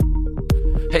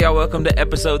y'all. Welcome to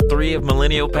episode 3 of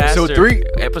Millennial Pastor. Episode 3?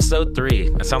 Episode 3.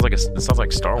 That sounds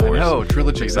like Star Wars. No,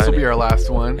 trilogy. This will be our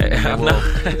last one.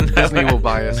 Disney will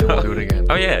buy us and we'll do it again.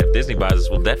 Oh yeah, if Disney buys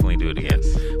us, we'll definitely do it again.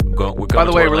 We're By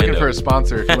the way, we're looking Orlando. for a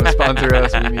sponsor. If you want to sponsor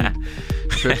us, we need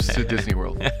trips to Disney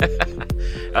World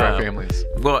for our families.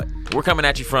 Well, we're coming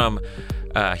at you from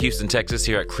Houston, Texas,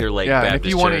 here at Clear Lake Yeah, Baptist and if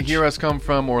you want to Church. hear us come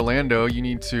from Orlando, you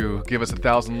need to give us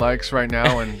 1,000 likes right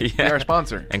now and be our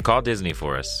sponsor. And call Disney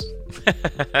for us.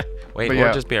 Wait, But or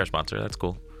yeah. just be our sponsor. That's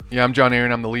cool. Yeah, I'm John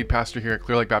Aaron. I'm the lead pastor here at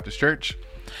Clear Lake Baptist Church.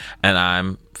 And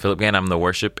I'm Philip Gann. I'm the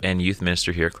worship and youth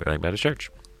minister here at Clear Lake Baptist Church.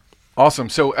 Awesome.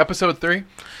 So episode 3,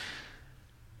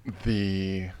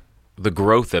 the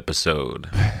growth episode.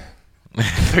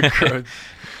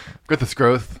 Griffith's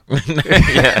growth.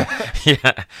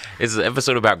 yeah. It's an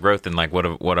episode about growth and like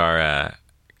what our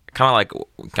kind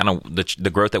of the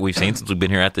growth that we've seen since we've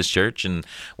been here at this church and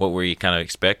what we kind of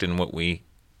expect and what we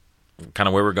kind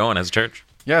of where we're going as a church.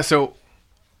 Yeah, so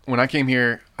when I came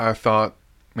here, I thought,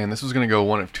 man, this was going to go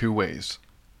one of two ways.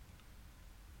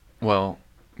 Well,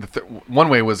 one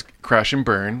way was crash and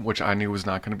burn, which I knew was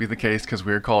not going to be the case because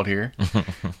we were called here.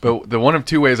 But the one of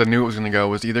two ways I knew it was going to go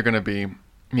was either going to be,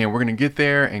 we're going to get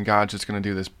there and God's just going to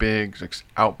do this big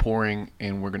outpouring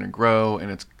and we're going to grow and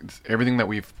it's everything that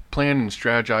we've planned and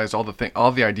strategized,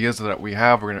 all the ideas that we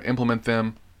have, we're going to implement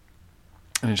them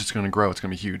and it's just going to grow. It's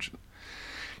going to be huge.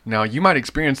 Now, you might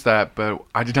experience that, but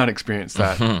I did not experience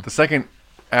that. The second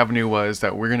avenue was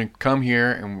that we're going to come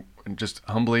here and just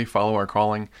humbly follow our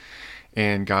calling,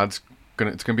 and it's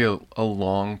going to be a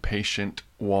long, patient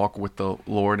walk with the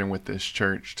Lord and with this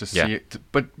church to see it.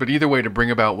 But either way, to bring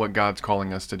about what God's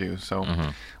calling us to do. So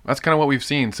that's kind of what we've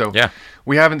seen. So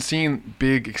we haven't seen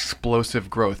big, explosive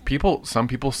growth. Some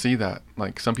people see that.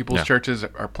 Like some people's churches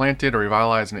are planted or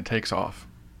revitalized, and it takes off.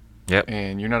 Yep.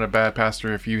 And you're not a bad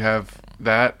pastor if you have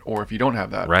that or if you don't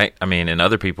have that. Right. I mean, and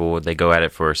other people, they go at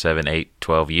it for 7, 8,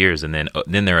 12 years and then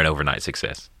they're an overnight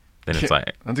success. Then it's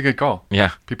like... That's a good call.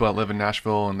 Yeah. People that live in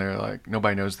Nashville and they're like,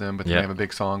 nobody knows them, but they have a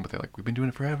big song, but they're like, we've been doing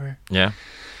it forever. Yeah.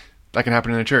 That can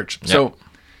happen in a church. Yep. So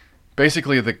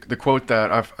basically the quote that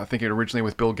I think it originally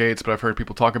with Bill Gates, but I've heard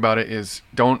people talk about it is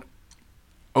don't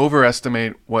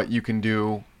overestimate what you can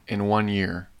do in 1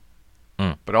 year,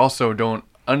 but also don't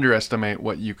underestimate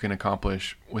what you can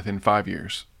accomplish within 5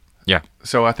 years. Yeah.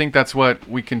 So I think that's what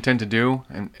we can tend to do,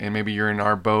 and maybe you're in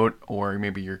our boat, or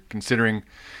maybe you're considering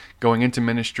going into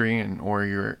ministry, or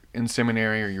you're in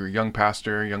seminary, or you're a young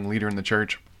pastor, young leader in the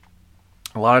church.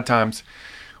 A lot of times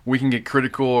we can get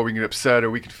critical, or we can get upset,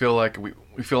 or we can feel like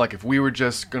we feel like if we were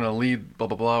just going to lead blah,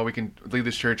 blah, blah, we can lead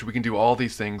this church, we can do all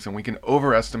these things, and we can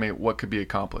overestimate what could be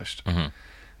accomplished.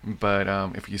 But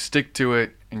if you stick to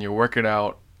it and you work it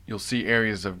out, you'll see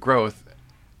areas of growth,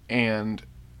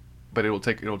 but it'll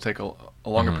take a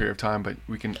longer period of time. But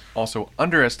we can also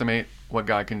underestimate what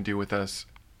God can do with us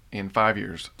in 5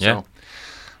 years. Yeah. So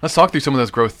let's talk through some of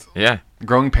those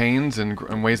growing pains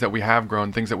and ways that we have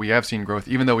grown, things that we have seen growth,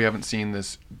 even though we haven't seen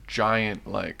this giant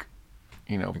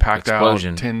packed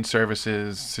explosion. out 10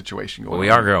 services situation going on. We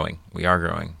are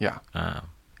growing. Yeah.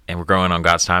 And we're growing on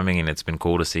God's timing, and it's been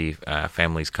cool to see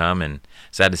families come and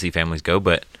sad to see families go,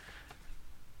 but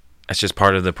that's just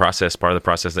part of the process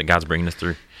that God's bringing us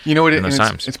through. You know what?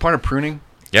 Times. It's part of pruning,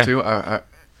 too. I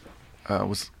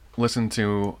was listening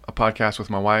to a podcast with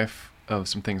my wife of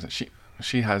some things that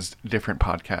she has different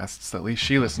podcasts, at least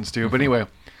she listens to. But anyway,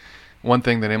 one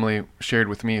thing that Emily shared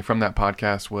with me from that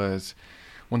podcast was,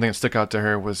 one thing that stuck out to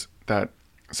her was that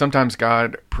sometimes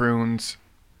God prunes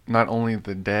not only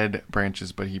the dead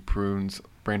branches, but he prunes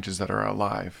branches that are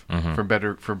alive for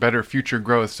better future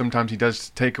growth. Sometimes he does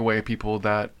take away people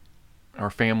that are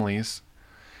families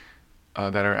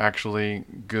that are actually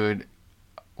good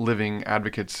living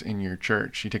advocates in your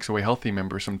church. He takes away healthy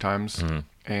members sometimes,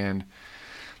 and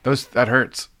that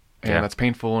hurts, and that's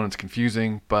painful, and it's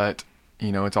confusing, but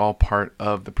it's all part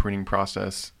of the pruning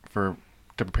process to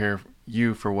prepare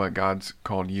you for what God's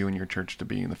called you and your church to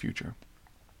be in the future.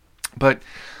 But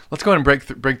let's go ahead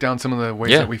and break down some of the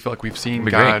ways that we feel like we've seen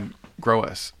God grow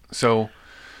us. So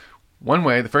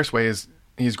the first way is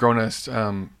he's grown us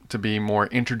to be more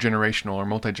intergenerational or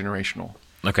multi-generational.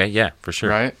 Okay, yeah, for sure.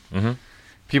 Right? Mm-hmm.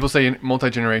 People say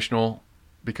multi-generational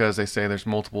because they say there's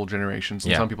multiple generations.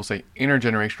 And some people say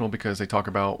intergenerational because they talk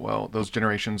about, well, those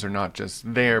generations are not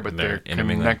just there, but they're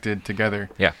connected together.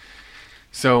 Yeah.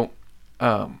 So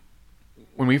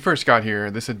when we first got here,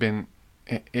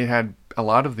 it had a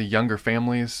lot of the younger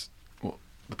families,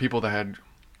 the people that had,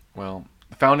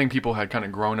 the founding people had kind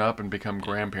of grown up and become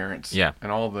grandparents. Yeah.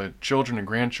 And all the children and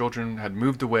grandchildren had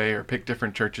moved away or picked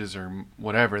different churches or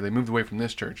whatever. They moved away from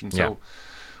this church. And so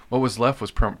what was left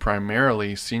was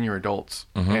primarily senior adults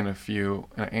Mm-hmm.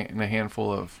 and a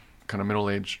handful of kind of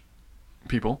middle-aged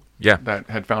people Yeah. that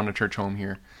had found a church home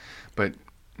here, but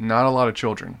not a lot of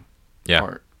children. Yeah.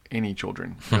 Or any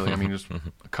children, really. I mean, just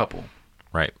a couple.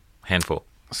 Right. Handful.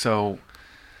 So,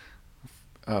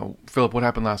 Philip, what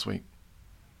happened last week?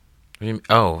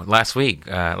 Oh, last week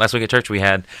at church we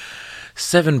had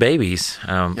 7 babies.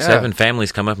 7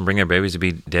 families come up and bring their babies to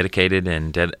be dedicated,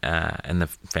 and the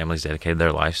families dedicated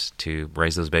their lives to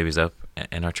raise those babies up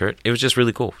in our church. It was just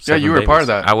really cool. 7 you were a part of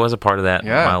that. I was a part of that.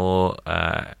 Yeah. My little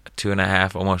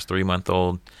 2.5, almost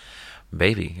 3-month-old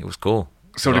baby. It was cool.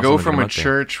 So It to was go awesome from get a him up there.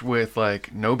 church with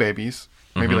like no babies,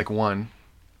 maybe Mm-hmm. like one,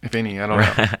 if any, I don't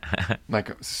know.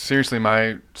 Like seriously,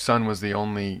 my son was the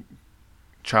only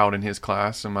child in his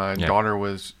class, and my Yeah. daughter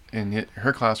was in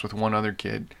her class with one other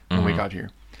kid when we Mhm. got here.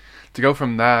 To go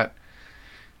from that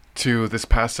to this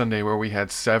past Sunday, where we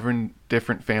had 7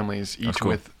 different families, each cool.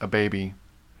 with a baby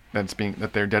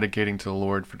that they're dedicating to the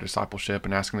Lord for discipleship,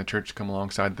 and asking the church to come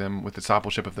alongside them with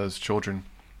discipleship of those children.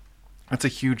 That's a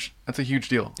huge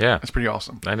deal. Yeah. That's pretty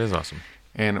awesome. That is awesome.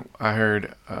 And I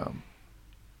heard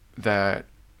that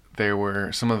there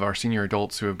were some of our senior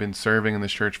adults who have been serving in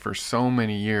this church for so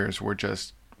many years. We're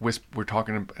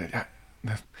talking.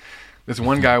 This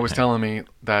one guy was telling me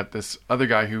that this other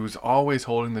guy who's always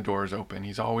holding the doors open,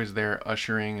 he's always there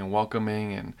ushering and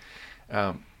welcoming. And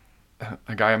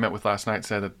a guy I met with last night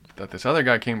said that this other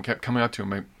guy kept coming up to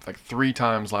him like 3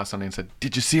 times last Sunday and said,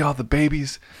 "Did you see all the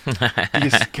babies?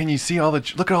 Can you see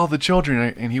look at all the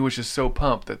children?" And he was just so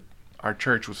pumped that our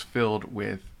church was filled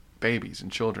with babies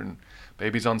and children,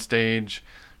 babies on stage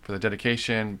for the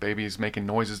dedication, babies making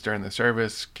noises during the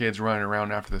service, kids running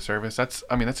around after the service. That's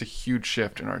a huge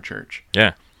shift in our church.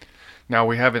 Yeah. Now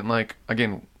we haven't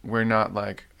we're not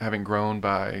like having grown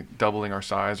by doubling our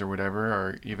size or whatever,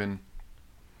 or even,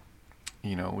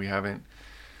 we haven't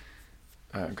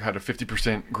had a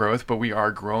 50% growth, but we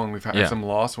are growing. We've had some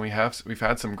loss, and we've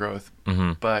had some growth.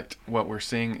 Mm-hmm. But what we're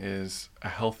seeing is a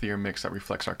healthier mix that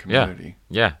reflects our community.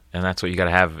 Yeah, and that's what you got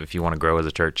to have if you want to grow as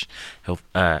a church.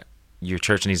 Your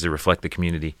church needs to reflect the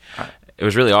community. It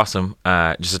was really awesome.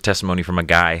 Just a testimony from a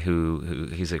guy who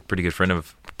he's a pretty good friend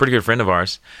of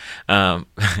ours.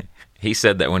 He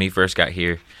said that when he first got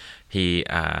here, he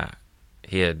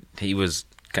was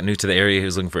new to the area. He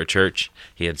was looking for a church.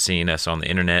 He had seen us on the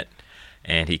internet,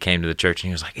 and he came to the church, and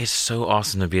he was like, "It's so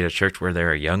awesome to be at a church where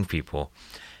there are young people."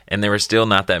 And there were still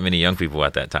not that many young people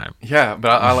at that time. Yeah, but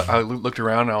I looked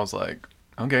around and I was like,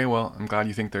 okay, well, I'm glad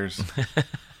you think there's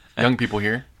young people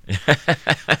here.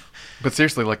 But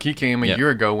seriously, like he came a year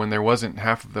ago when there wasn't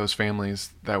half of those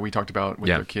families that we talked about with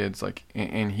their kids. Like,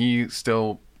 and he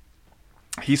saw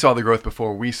the growth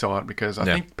before we saw it, because I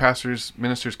think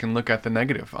ministers can look at the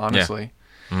negative, honestly.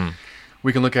 Yeah. Mm.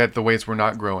 We can look at the ways we're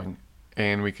not growing,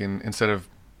 and we can, instead of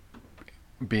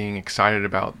being excited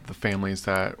about the families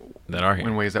that are here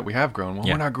in ways that we have grown. Well,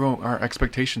 we're not growing. Our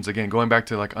expectations, again, going back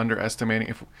to like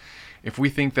underestimating. If we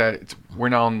think that we're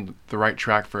not on the right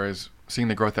track for us seeing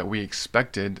the growth that we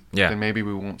expected, then maybe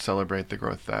we won't celebrate the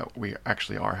growth that we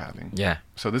actually are having. Yeah.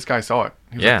 So this guy saw it.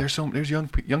 He was like, there's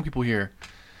young people here.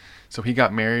 So he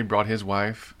got married, brought his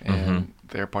wife, and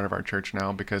they're part of our church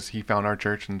now because he found our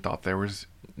church and thought there was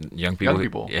young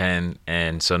people.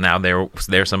 And so now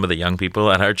there's some of the young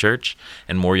people at our church,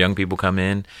 and more young people come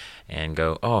in and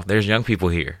go, "Oh, there's young people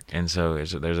here." And so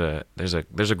there's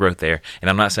a growth there. And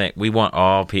I'm not saying we want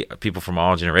all people from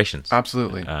all generations.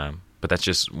 Absolutely. But that's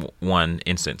just one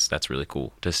instance that's really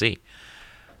cool to see.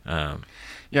 Yeah,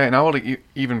 and I will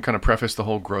even kind of preface the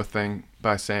whole growth thing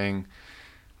by saying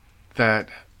that,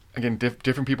 again,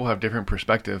 different people have different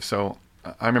perspectives. So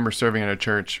I remember serving at a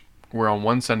church where on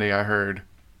one Sunday I heard,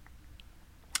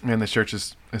 "Man, this church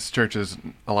is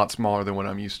a lot smaller than what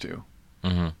I'm used to,"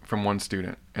 from one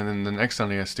student. And then the next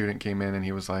Sunday a student came in and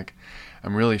he was like,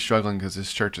 "I'm really struggling because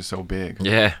this church is so big.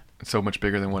 Yeah. It's so much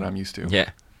bigger than what I'm used to."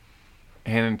 Yeah.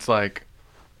 And it's like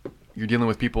you're dealing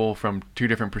with people from 2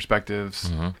 different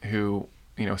perspectives who,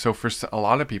 so for a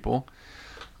lot of people,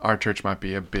 our church might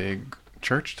be a big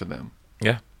church to them.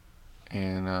 Yeah.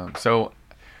 And so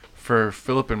for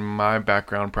Philip and my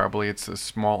background, probably it's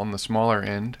on the smaller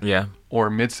end. Yeah.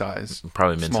 Or mid-size.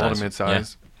 Probably mid-size. Small to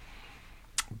mid-size.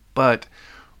 Yeah. But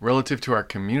relative to our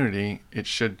community, it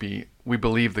should be, we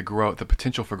believe the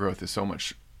potential for growth is so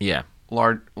much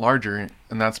larger,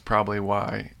 and that's probably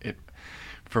why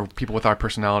for people with our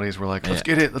personalities, we're like, let's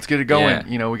get it going.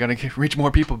 Yeah. We got to reach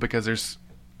more people because there's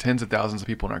tens of thousands of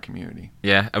people in our community.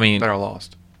 Yeah, I mean, that are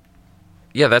lost.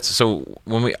 Yeah, that's so.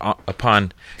 When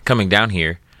upon coming down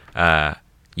here,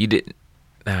 you didn't.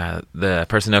 the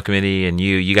personnel committee and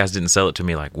you guys didn't sell it to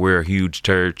me like we're a huge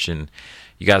church, and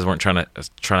you guys weren't trying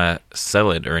to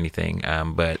sell it or anything.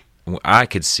 But I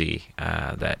could see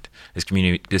that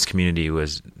this community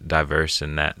was diverse,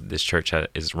 and that this church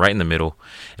is right in the middle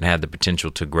and had the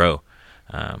potential to grow,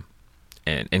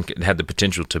 and had the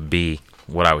potential to be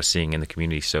what I was seeing in the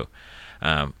community. So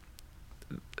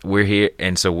we're here,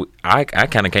 and so I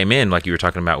kind of came in like you were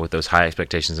talking about with those high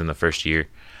expectations in the first year,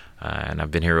 and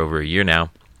I've been here over a year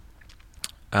now,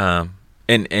 and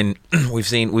we've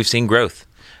seen growth.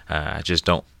 I just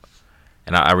don't,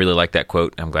 and I really like that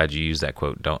quote. I'm glad you used that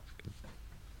quote. Don't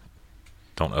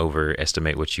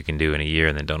overestimate what you can do in a year,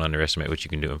 and then don't underestimate what you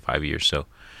can do in 5 years. So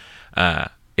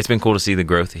it's been cool to see the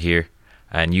growth here.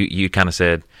 And you kind of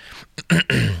said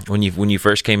when you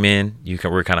first came in, you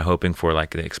were kind of hoping for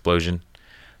like the explosion,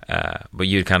 but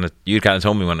you kind of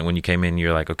told me when you came in,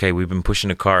 you're like, okay, we've been pushing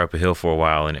the car up a hill for a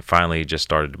while, and it finally just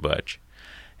started to budge.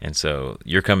 And so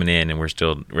you're coming in, and we've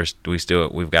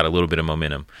got a little bit of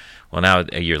momentum. Well, now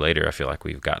a year later, I feel like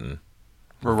we've gotten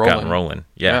rolling.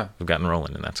 Yeah, we've gotten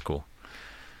rolling, and that's cool.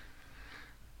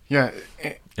 Yeah,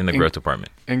 in the growth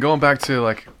department. And going back to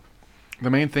like, the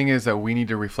main thing is that we need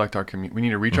to reflect our community. We need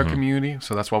to reach our community,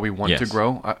 so that's why we want to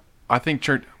grow. I think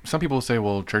church. Some people say,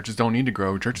 "Well, churches don't need to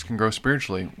grow. Churches can grow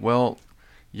spiritually." Well,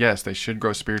 yes, they should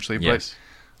grow spiritually, but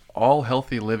all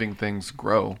healthy living things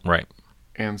grow. Right.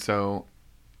 And so,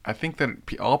 I think that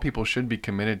all people should be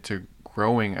committed to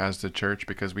growing as the church,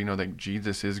 because we know that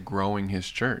Jesus is growing His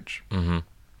church. Mm-hmm.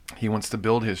 He wants to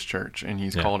build His church, and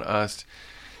He's called us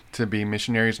to be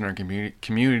missionaries in our community,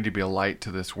 to be a light to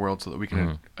this world, so that we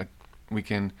can,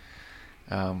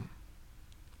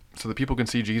 so that people can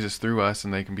see Jesus through us,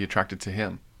 and they can be attracted to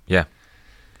Him. Yeah.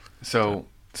 So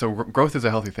growth is a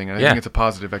healthy thing, and I think it's a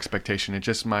positive expectation. It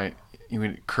just might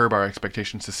curb our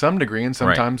expectations to some degree, and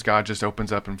sometimes God just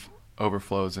opens up and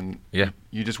overflows, and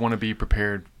you just want to be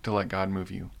prepared to let God move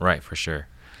you. Right, for sure.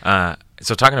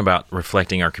 So talking about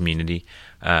reflecting our community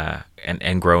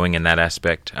and growing in that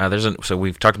aspect, so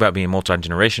we've talked about being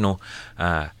multi-generational,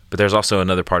 but there's also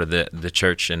another part of the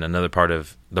church and another part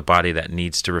of the body that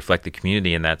needs to reflect the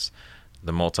community, and that's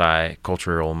the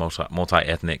multicultural,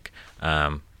 multi-ethnic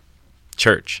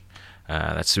church.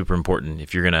 That's super important.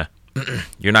 If you're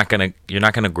not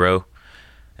gonna grow.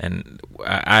 And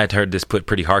I had heard this put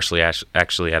pretty harshly,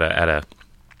 actually, at a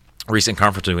recent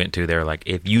conference we went to. They were like,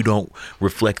 if you don't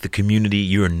reflect the community,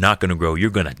 you're not going to grow.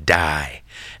 You're going to die.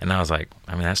 And I was like,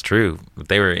 I mean, that's true. But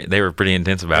they were pretty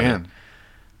intense about it.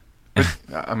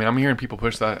 I mean, I'm hearing people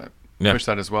push that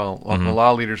as well. Mm-hmm. A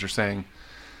lot of leaders are saying,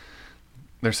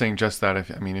 just that.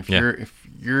 If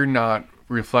you're not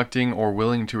reflecting or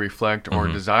willing to reflect or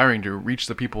desiring to reach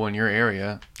the people in your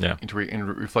area, and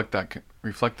reflect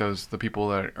the people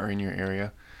that are in your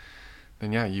area,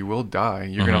 then you will die.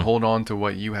 You're going to hold on to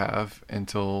what you have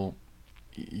until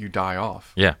you die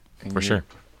off. Yeah, for sure.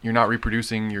 You're not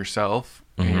reproducing yourself,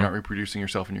 and you're not reproducing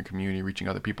yourself in your community, reaching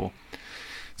other people.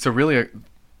 So really,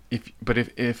 if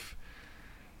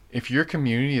your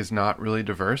community is not really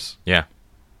diverse,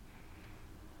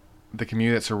 the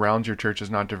community that surrounds your church is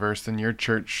not diverse, then your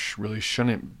church really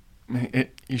shouldn't.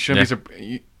 You shouldn't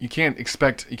be. You can't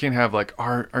have like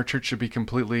our church should be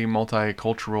completely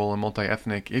multicultural and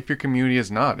multi-ethnic. If your community is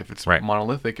not, if it's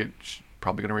monolithic, it's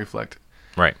probably going to reflect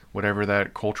whatever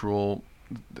that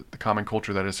the common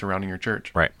culture that is surrounding your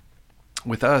church. Right.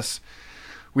 With us,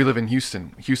 we live in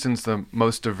Houston. Houston's the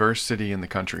most diverse city in the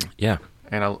country. Yeah.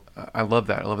 And I love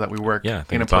that. I love that we work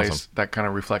in a place that kind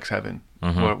of reflects heaven.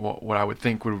 What I would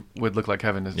think would look like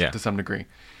heaven to some degree.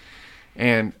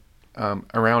 And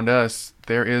around us,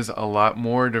 there is a lot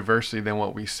more diversity than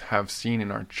what we have seen in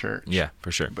our church. Yeah,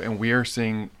 for sure. And we are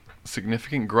seeing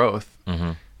significant growth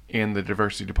in the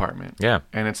diversity department. Yeah.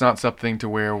 And it's not something to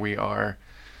where we are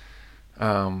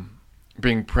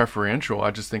being preferential.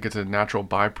 I just think it's a natural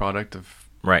byproduct of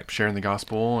sharing the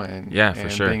gospel and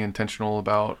being intentional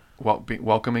about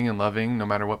welcoming and loving, no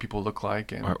matter what people look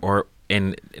like,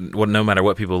 and no matter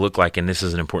what people look like. And this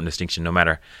is an important distinction: no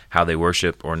matter how they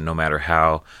worship, or no matter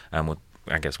how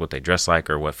what they dress like,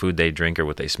 or what food they drink, or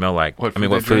what they smell like. What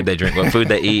food they drink, what food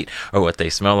they eat, or what they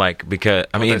smell like. Because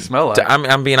they smell like.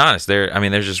 I'm being honest.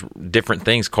 There's just different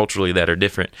things culturally that are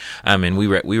different. We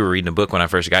were reading a book when I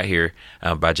first got here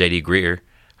by J.D. Greer,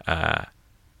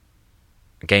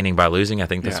 Gaining by Losing, I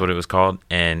think that's what it was called,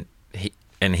 and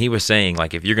he was saying,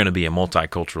 like, if you're going to be a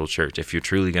multicultural church, if you're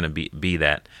truly going to be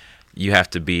that, you have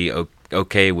to be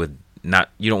okay with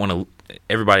you don't want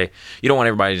everybody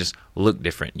to just look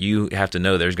different. You have to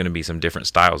know there's going to be some different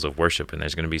styles of worship, and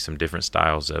there's going to be some different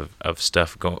styles of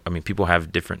stuff people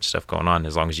have different stuff going on,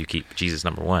 as long as you keep Jesus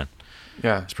number one.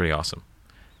 Yeah. It's pretty awesome.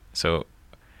 So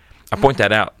I point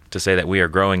that out to say that we are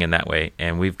growing in that way,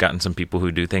 and we've gotten some people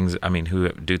who do things. Who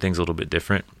do things a little bit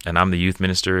different. And I'm the youth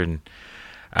minister, and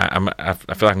I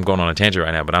feel like I'm going on a tangent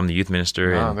right now, but I'm the youth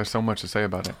minister. Wow, there's so much to say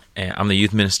about it. And I'm the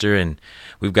youth minister, and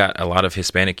we've got a lot of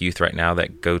Hispanic youth right now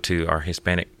that go to our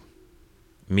Hispanic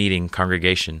meeting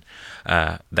congregation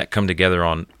that come together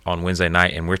on Wednesday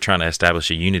night, and we're trying to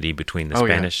establish a unity between the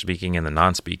Spanish speaking and the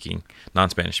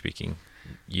non-Spanish speaking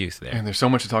youth there. And there's so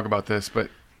much to talk about this, but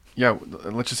yeah,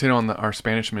 let's just hit on our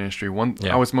Spanish ministry.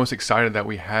 I was most excited that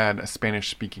we had a Spanish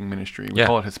speaking ministry. We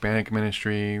call it Hispanic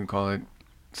ministry. We call it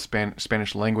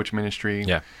Spanish language ministry.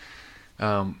 Yeah.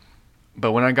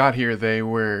 But when I got here, they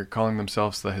were calling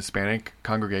themselves the Hispanic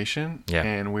congregation,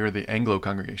 and we were the Anglo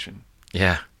congregation.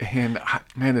 Yeah. And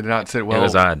man, it did not sit well. It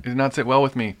was odd. It did not sit well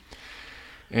with me.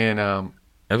 And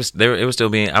I was still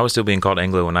being called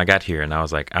Anglo when I got here, and I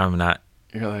was like, I'm not.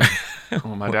 You're like,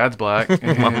 well, my dad's black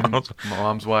and my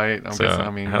mom's white. I'm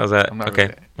guessing. How's that? I'm not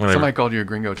okay. Really, somebody called you a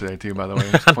gringo today too, by the way.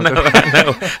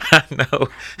 I know.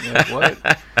 Like,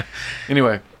 what?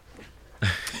 Anyway,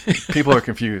 people are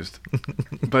confused,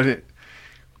 but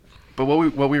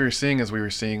what we were seeing is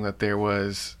that there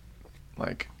was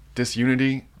like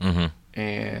disunity,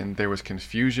 and there was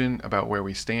confusion about where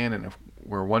we stand and if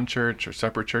we're one church or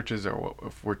separate churches or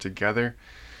if we're together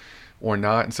or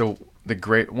not. And so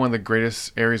one of the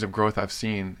greatest areas of growth I've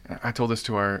seen, I told this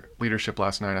to our leadership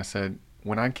last night. I said,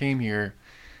 when I came here,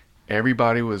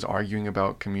 everybody was arguing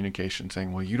about communication,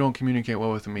 saying, well, you don't communicate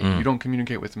well with me. You don't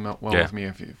communicate with with me.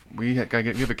 If we have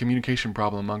a communication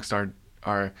problem amongst our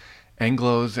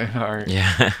Anglos and our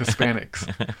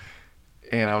Hispanics.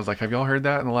 And I was like, have y'all heard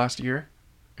that in the last year?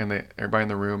 And everybody in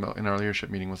the room in our leadership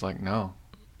meeting was like, no.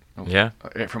 Yeah.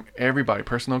 From everybody,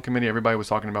 personnel committee, everybody was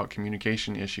talking about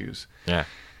communication issues. Yeah.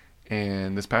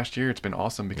 And this past year, it's been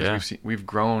awesome because we've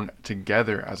grown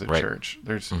together as a church.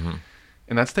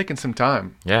 And that's taken some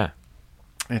time. Yeah.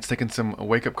 And it's taken a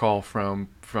wake-up call from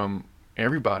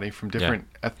everybody, from different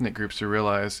ethnic groups to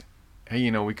realize, hey,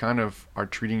 we kind of are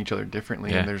treating each other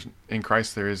differently. Yeah. And in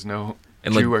Christ, there is no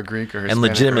Jew or Greek or Hispanic. And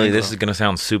legitimately, this is going to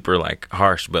sound super like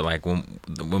harsh, but like when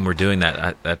we're doing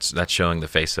that, that's showing the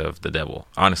face of the devil.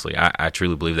 Honestly, I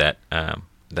truly believe that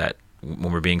that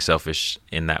when we're being selfish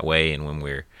in that way, and when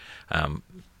we're kind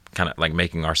of like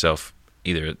making ourselves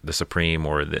either the supreme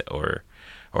or the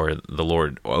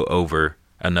Lord over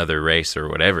another race or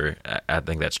whatever, I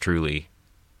think that's truly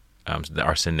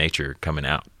our sin nature coming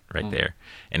out right there.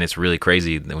 And it's really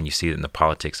crazy when you see it in the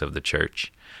politics of the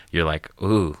church. You're like,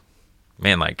 ooh,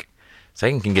 man, like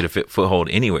Satan can get a foothold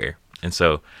anywhere. And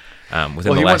so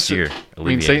within the last year,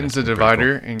 Satan's the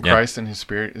divider, and Christ and his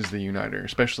Spirit is the uniter,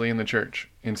 especially in the church.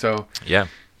 And so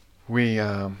we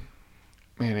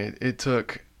it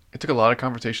took a lot of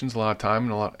conversations, a lot of time,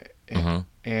 and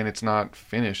and it's not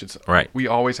finished. It's we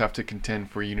always have to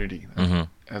contend for unity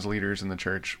as leaders in the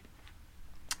church.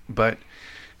 But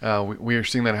we are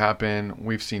seeing that happen.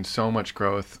 We've seen so much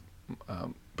growth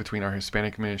between our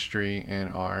Hispanic ministry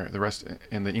and the rest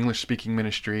in the English speaking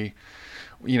ministry.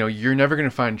 You're never going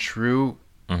to find true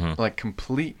like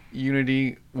complete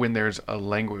unity when there's a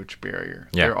language barrier.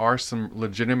 There are some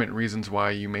legitimate reasons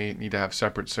why you may need to have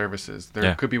separate services.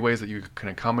 There could be ways that you can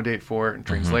accommodate for it in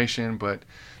translation, but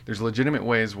there's legitimate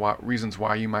reasons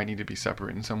why you might need to be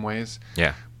separate in some ways.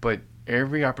 Yeah. But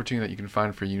every opportunity that you can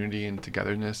find for unity and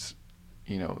togetherness,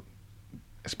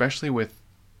 especially with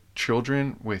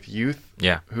children, with youth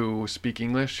who speak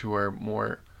English, who are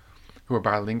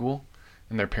bilingual,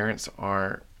 and their parents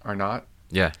are not.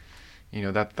 Yeah.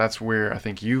 That's where I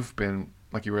think you've been,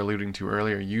 like you were alluding to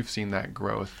earlier, you've seen that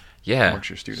growth amongst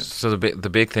your students. So the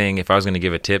big thing, if I was going to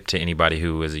give a tip to anybody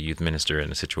who is a youth minister in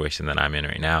the situation that I'm in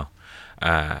right now,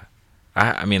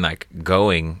 I mean, like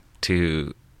going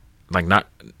to, like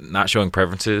not showing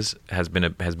preferences has been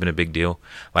a big deal.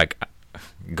 Like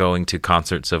going to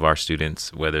concerts of our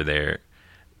students, whether they're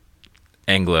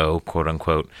Anglo, quote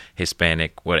unquote,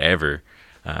 Hispanic, whatever.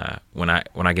 When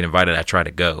I get invited, I try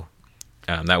to go.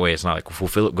 That way, it's not like, well,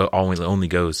 Philip only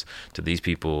goes to these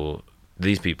people's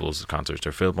concerts,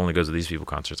 or Philip only goes to these people's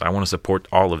concerts. I want to support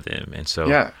all of them, and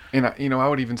so and I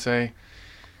would even say,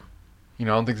 I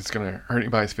don't think it's going to hurt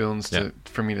anybody's feelings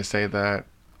for me to say that.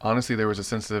 Honestly, there was a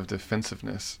sense of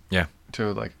defensiveness. Yeah.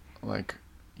 To like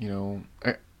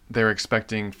they're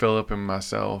expecting Philip and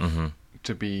myself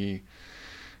to be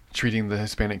treating the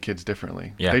Hispanic kids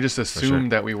differently. Yeah, they just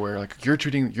assumed that we were like, you're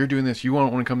doing this, you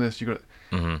won't want to come to this, you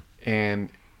go, and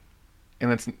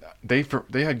it's they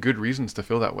had good reasons to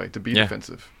feel that way, to be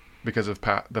defensive because of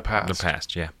the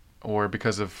past, or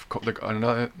because of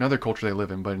another culture they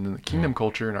live in. But in the kingdom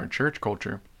culture and our church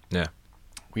culture,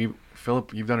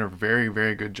 Philip, you've done a very,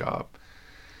 very good job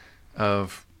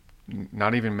of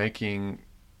not even making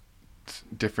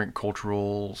different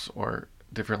culturals or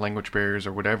different language barriers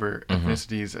or whatever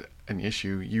ethnicities an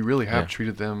issue. You really have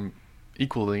treated them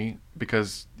equally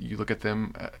because you look at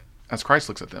them as Christ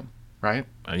looks at them, right?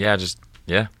 You're just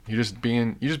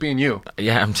being you.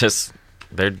 Yeah,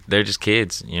 they're just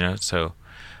kids, So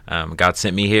God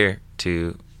sent me here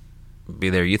to be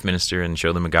their youth minister and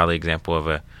show them a godly example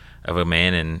of a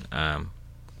man, and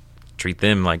treat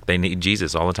them like they need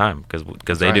Jesus all the time,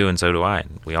 because they do, and so do I.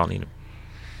 And we all need him.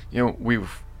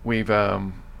 We've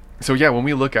so yeah, when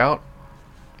we look out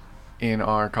in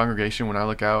our congregation, when I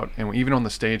look out, and even on the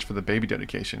stage for the baby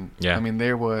dedication, I mean,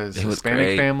 there was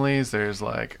Hispanic families, there's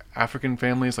like African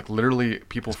families, like literally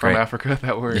people from Africa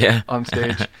that were on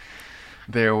stage.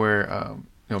 There were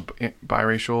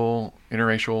biracial,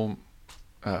 interracial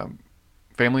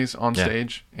families on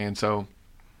stage, and so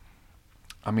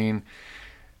I mean,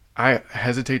 I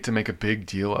hesitate to make a big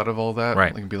deal out of all that,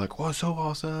 and be like, "Oh, so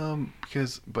awesome!"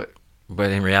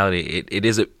 But in reality, it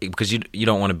is because you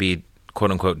don't want to be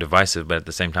quote unquote divisive, but at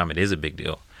the same time, it is a big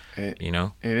deal. It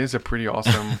is a pretty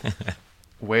awesome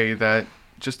way that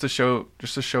just to show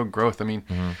growth. I mean,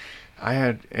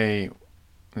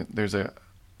 there's a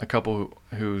couple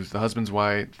who's the husband's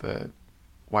white, the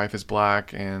wife is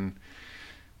black, and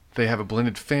they have a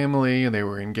blended family, and they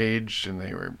were engaged, and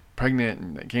they were pregnant,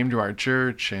 and they came to our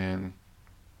church, and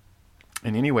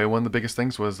anyway, one of the biggest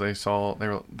things was they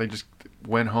just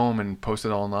went home and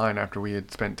posted online after we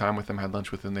had spent time with them, had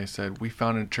lunch with them. They said, "We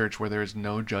found a church where there is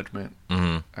no judgment,"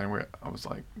 and I was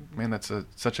like, man, that's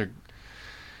such a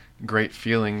great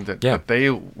feeling that they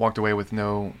walked away with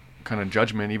no kind of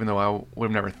judgment, even though I would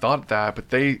have never thought that, but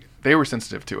they were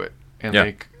sensitive to it, and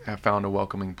they have found a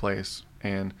welcoming place,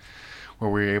 and where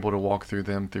we were able to walk through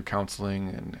them through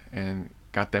counseling and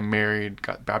got them married,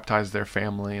 got baptized their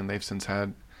family, and they've since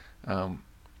had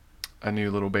a new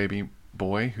little baby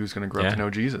boy who's going to grow up to know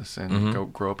Jesus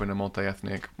and grow up in a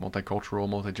multi-ethnic, multicultural,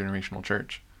 multi-generational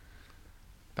church.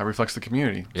 That reflects the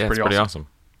community. It's pretty awesome.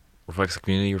 Reflects the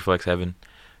community, reflects heaven.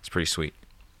 It's pretty sweet.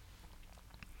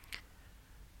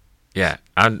 Yeah,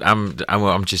 I'm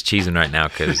just cheesing right now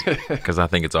because I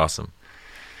think it's awesome.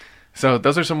 So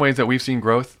those are some ways that we've seen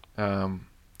growth.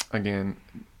 Again,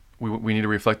 we need to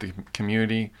reflect the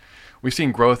community. We've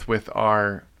seen growth with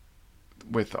the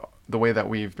way that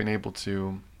we've been able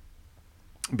to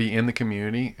be in the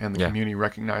community, and the community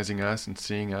recognizing us and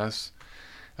seeing us.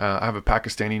 I have a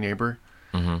Pakistani neighbor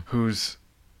who's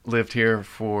lived here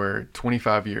for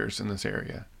 25 years in this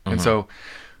area. And so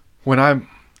when I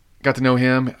got to know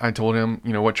him, I told him,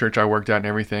 what church I worked at and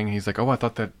everything. He's like, "Oh, I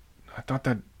thought that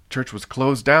church was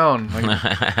closed down."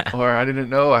 Or I didn't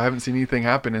know. I haven't seen anything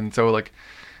happen. And so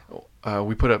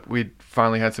we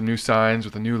finally had some new signs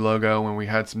with a new logo, and we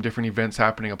had some different events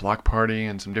happening, a block party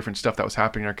and some different stuff that was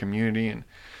happening in our community. And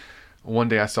one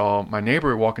day I saw my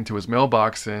neighbor walk into his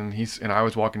mailbox, and I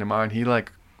was walking to mine.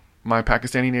 My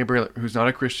Pakistani neighbor, who's not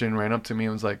a Christian, ran up to me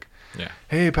and was like,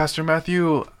 "Hey, Pastor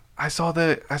Matthew, I saw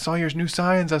your new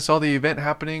signs. I saw the event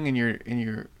happening in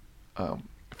your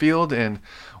field, and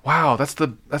wow, that's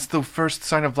the first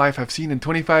sign of life I've seen in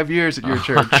 25 years at your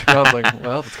church." And I was like,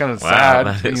 well, it's kind of sad,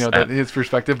 that his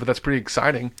perspective, but that's pretty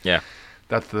exciting. Yeah,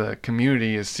 that the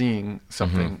community is seeing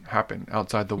something happen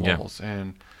outside the walls,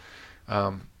 and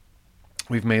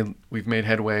we've made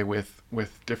headway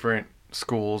with different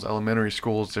schools, elementary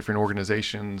schools, different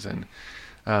organizations, and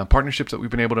partnerships that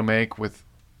we've been able to make with,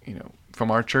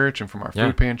 from our church and from our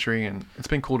food pantry, and it's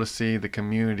been cool to see the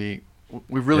community.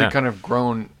 We've really kind of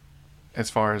grown as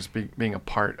far as being a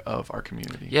part of our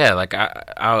community. Yeah, like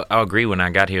I'll agree. When I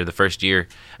got here the first year,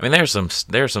 I mean, there's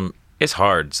some. It's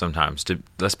hard sometimes to,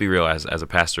 let's be real, as a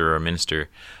pastor or a minister,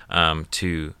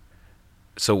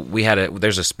 So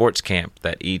there's a sports camp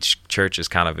that each church is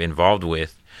kind of involved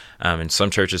with, and some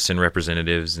churches send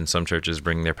representatives, and some churches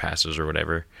bring their pastors or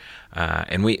whatever.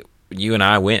 And you and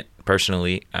I went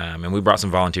personally, and we brought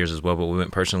some volunteers as well. But we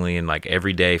went personally, and like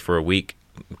every day for a week,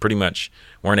 pretty much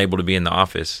weren't able to be in the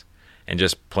office and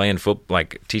just playing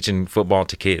teaching football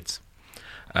to kids.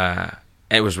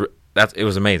 It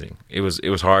was amazing. It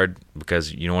was hard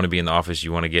because you don't want to be in the office.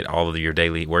 You want to get all of your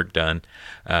daily work done.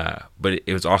 But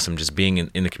it was awesome just being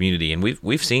in the community, and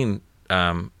we've seen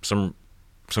some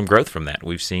growth from that.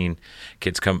 We've seen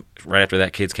kids come right after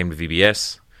that. Kids came to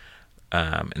VBS,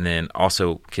 and then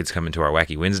also kids come into our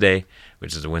Wacky Wednesday,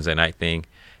 which is a Wednesday night thing,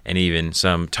 and even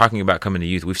some talking about coming to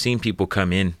youth. We've seen people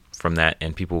come in from that,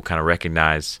 and people kind of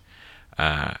recognize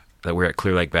that we're at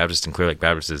Clear Lake Baptist, and Clear Lake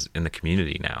Baptist is in the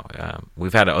community now.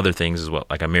 We've had other things as well,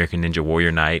 like American Ninja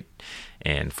Warrior Night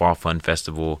and Fall Fun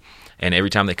Festival. And every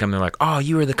time they come, they're like, "Oh,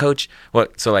 you were the coach."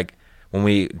 What? So like when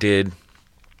we did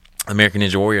American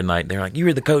Ninja Warrior Night, they're like, "You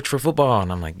were the coach for football,"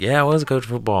 and I'm like, "Yeah, I was a coach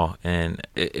for football." And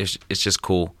it's just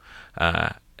cool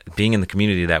being in the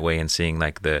community that way and seeing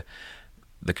like the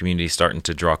community starting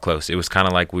to draw close. It was kind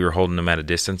of like we were holding them at a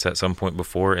distance at some point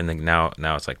before, and then now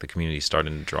it's like the community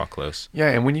starting to draw close. Yeah,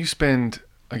 and when you spend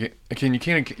again, you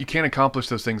can't accomplish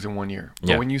those things in 1 year.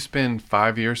 But when you spend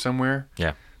 5 years somewhere,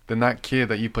 then that kid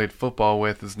that you played football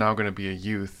with is now going to be a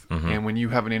youth. Mm-hmm. And when you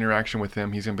have an interaction with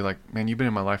him, he's going to be like, "Man, you've been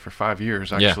in my life for 5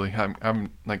 years. Actually, I'm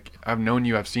like, I've known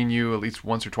you, I've seen you at least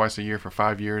once or twice a year for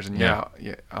 5 years, and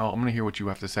I'm going to hear what you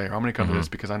have to say, or I'm going to come to this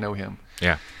because I know him."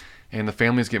 Yeah. And the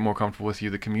families get more comfortable with you.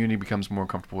 The community becomes more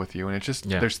comfortable with you, and it's just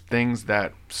there's things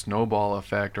that snowball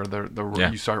effect, or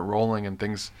you start rolling, and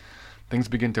things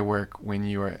begin to work when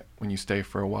you stay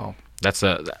for a while. That's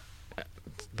a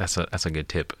good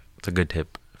tip. It's a good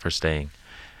tip for staying.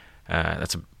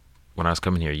 When I was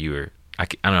coming here, I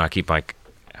don't know. I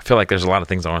feel like there's a lot of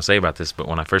things I want to say about this, but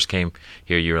when I first came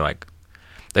here, you were like,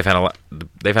 they've had a lot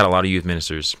of youth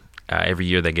ministers. Every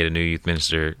year they get a new youth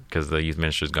minister because the youth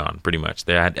minister's gone, pretty much.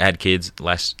 They had kids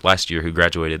last year who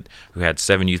graduated who had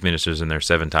 7 youth ministers in their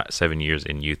 7 years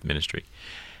in youth ministry.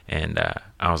 And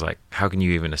I was like, how can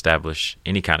you even establish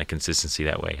any kind of consistency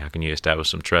that way? How can you establish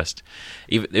some trust?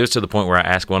 It was to the point where I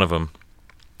asked one of them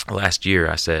last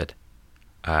year, I said,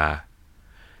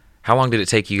 how long did it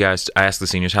take you guys, I asked the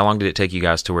seniors, how long did it take you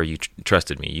guys to where you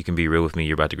trusted me? You can be real with me,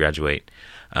 you're about to graduate.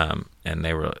 And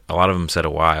a lot of them said a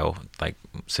while, like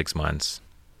 6 months.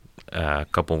 A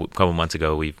couple months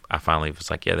ago, I finally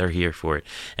was like, yeah, they're here for it.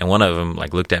 And one of them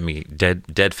like looked at me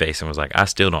dead face and was like, I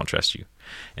still don't trust you.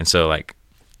 And so like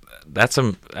that's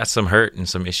some hurt and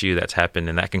some issue that's happened,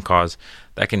 and that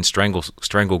can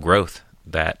strangle growth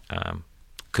that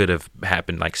could have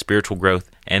happened, like spiritual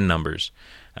growth and numbers.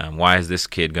 Why is this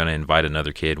kid going to invite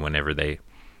another kid whenever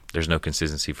there's no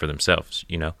consistency for themselves?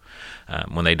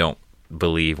 When they don't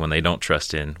believe, when they don't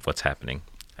trust in what's happening.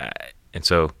 And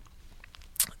so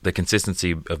the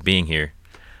consistency of being here,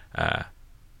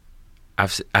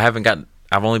 I've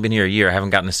only been here a year. I haven't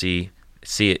gotten to see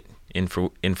it in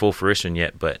full fruition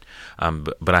yet, but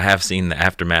I have seen the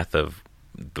aftermath of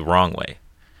the wrong way.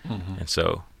 Mm-hmm. And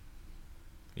so,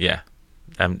 yeah,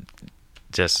 I'm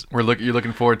just you're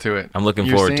looking forward to it. I'm looking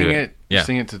forward to it. You're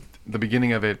seeing it to the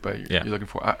beginning of it, but you're looking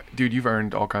for dude, you've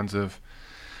earned all kinds of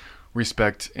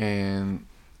respect and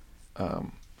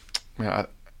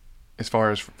as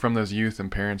far as from those youth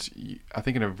and parents, I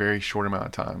think in a very short amount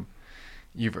of time,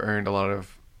 you've earned a lot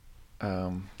of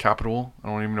capital. I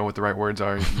don't even know what the right words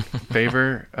are.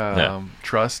 Favor,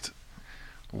 trust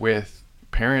with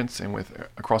parents and with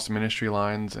across the ministry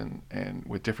lines and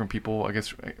with different people, I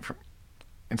guess,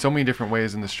 in so many different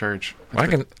ways in this church.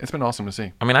 It's been awesome to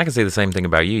see. I mean, I can say the same thing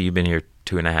about you. You've been here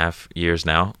 2.5 years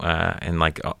now, and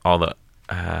like all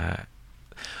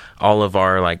of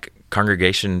our like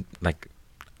congregation, like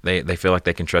they feel like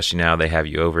they can trust you now. They have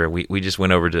you over. We just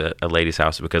went over to a lady's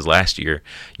house because last year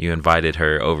you invited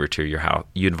her over to your house.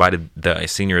 You invited the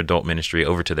senior adult ministry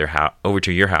over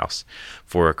to your house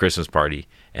for a Christmas party,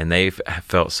 and they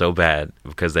felt so bad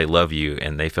because they love you,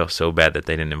 and they felt so bad that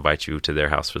they didn't invite you to their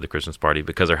house for the Christmas party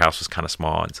because her house was kind of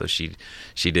small, and so she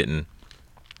didn't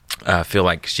feel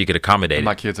like she could accommodate it.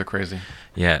 My kids are crazy.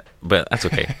 Yeah, but that's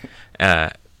okay.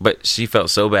 But she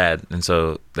felt so bad, and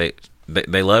so they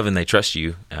love and they trust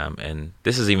you. And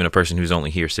this is even a person who's only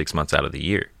here 6 months out of the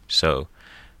year. So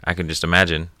I can just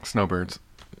imagine. Snowbirds.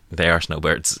 They are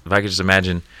snowbirds. If I could just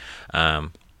imagine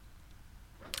what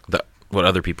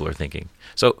other people are thinking.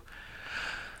 So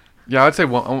yeah, I'd say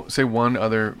one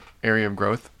other area of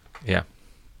growth. Yeah,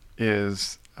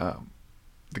 is the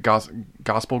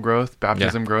gospel growth,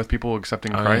 baptism growth, people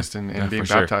accepting Christ and being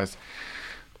baptized. Sure.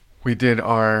 We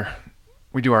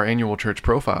do our annual church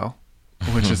profile,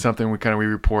 which is something we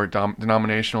report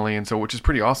denominationally, and so which is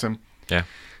pretty awesome. Yeah.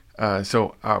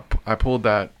 So I pulled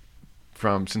that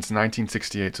since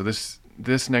 1968. So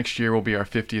this next year will be our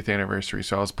 50th anniversary.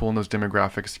 So I was pulling those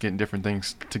demographics, getting different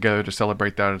things together to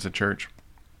celebrate that as a church.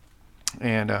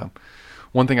 And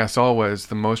one thing I saw was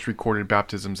the most recorded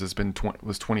baptisms was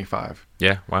 25.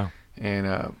 Yeah. Wow.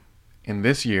 And in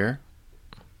this year,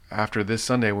 after this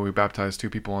Sunday, when we baptized 2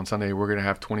 people on Sunday, we're going to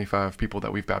have 25 people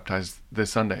that we've baptized this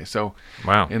Sunday. So,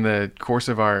 wow! In the course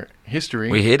of our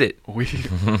history, we hit it.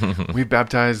 We've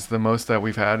baptized the most that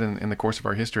we've had in the course of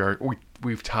our history.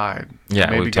 We've tied. Yeah,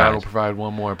 maybe God will provide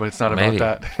one more, but it's not about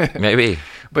that. Maybe.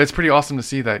 But it's pretty awesome to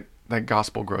see that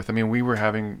gospel growth. I mean, we were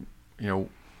having,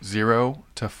 0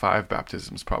 to 5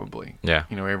 baptisms probably. Yeah.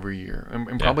 Every year,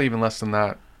 and probably even less than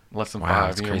that, less than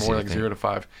 5. More like 0 to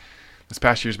 5. This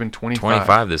past year's been 25.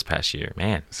 25 this past year,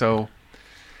 man. So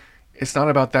it's not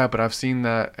about that, but I've seen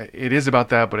that it is about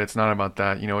that, but it's not about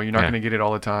that. You're not going to get it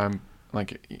all the time.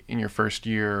 Like in your first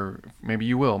year, maybe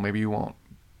you will, maybe you won't.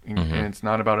 And it's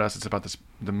not about us. It's about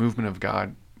the movement of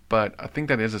God. But I think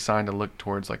that is a sign to look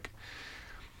towards. Like,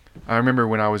 I remember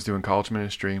when I was doing college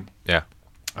ministry. Yeah.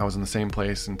 I was in the same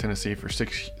place in Tennessee for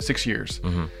six years.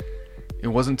 Mm-hmm. It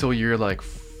wasn't until year like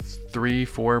 3,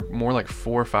 4, more like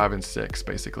 4, 5, and 6,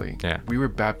 basically. Yeah. We were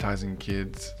baptizing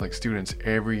kids, like students,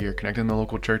 every year, connecting the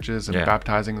local churches and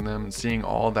baptizing them, and seeing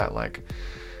all that like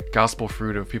gospel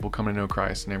fruit of people coming to know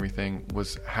Christ and everything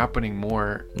was happening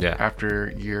more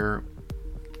after year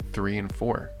 3 and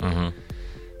 4. Mm-hmm.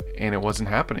 And it wasn't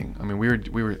happening. I mean,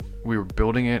 we were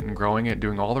building it and growing it,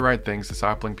 doing all the right things,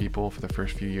 discipling people for the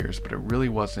first few years, but it really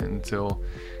wasn't until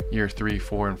year 3,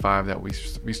 4, and 5 that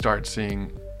we start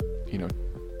seeing,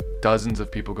 dozens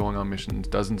of people going on missions,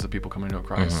 dozens of people coming to know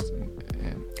Christ.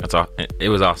 And that's all. It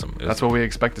was awesome. That's what we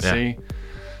expect to see.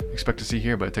 Expect to see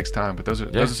here, but it takes time. But those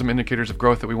are some indicators of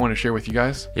growth that we want to share with you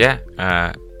guys.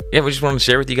 We just wanted to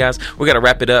share with you guys. We got to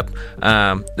wrap it up.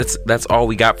 That's all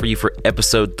we got for you for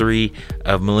episode 3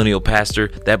 of Millennial Pastor,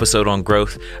 the episode on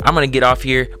growth. I'm going to get off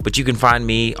here, but you can find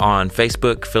me on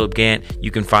Facebook, Philip Gant.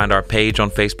 You can find our page on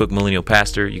Facebook, Millennial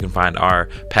Pastor. You can find our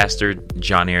pastor,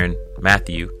 John Aaron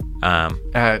Matthew.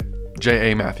 At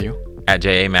J.A. Matthew. At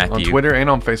J.A. Matthew. On Twitter and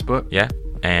on Facebook. Yeah.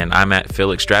 And I'm at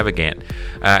Phil Extravagant.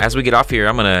 As we get off here,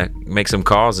 I'm gonna make some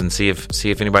calls and see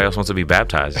if anybody else wants to be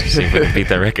baptized. See if we can beat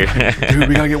that record. Dude,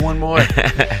 we gotta get one more.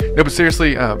 No, but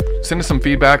seriously, send us some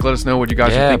feedback. Let us know what you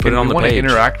guys are thinking. Put it on we the want to page.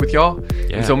 interact with y'all,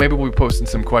 Yeah. and so maybe we'll be posting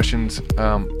some questions.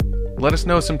 Let us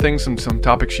know some things, some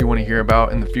topics you want to hear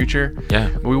about in the future.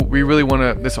 Yeah. We really want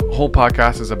to. This whole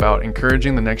podcast is about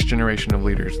encouraging the next generation of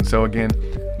leaders, and so again,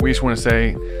 we just want to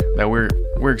say that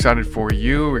we're excited for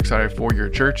you. We're excited for your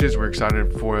churches. We're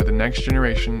excited for the next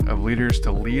generation of leaders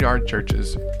to lead our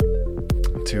churches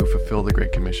to fulfill the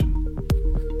Great Commission.